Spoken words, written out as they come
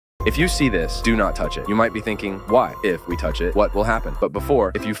If you see this, do not touch it. You might be thinking, why? If we touch it, what will happen? But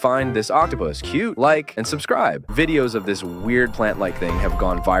before, if you find this octopus cute, like and subscribe. Videos of this weird plant-like thing have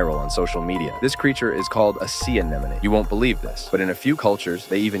gone viral on social media. This creature is called a sea anemone. You won't believe this, but in a few cultures,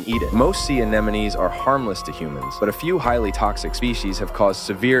 they even eat it. Most sea anemones are harmless to humans, but a few highly toxic species have caused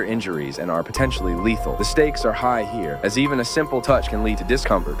severe injuries and are potentially lethal. The stakes are high here, as even a simple touch can lead to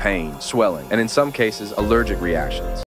discomfort, pain, swelling, and in some cases, allergic reactions.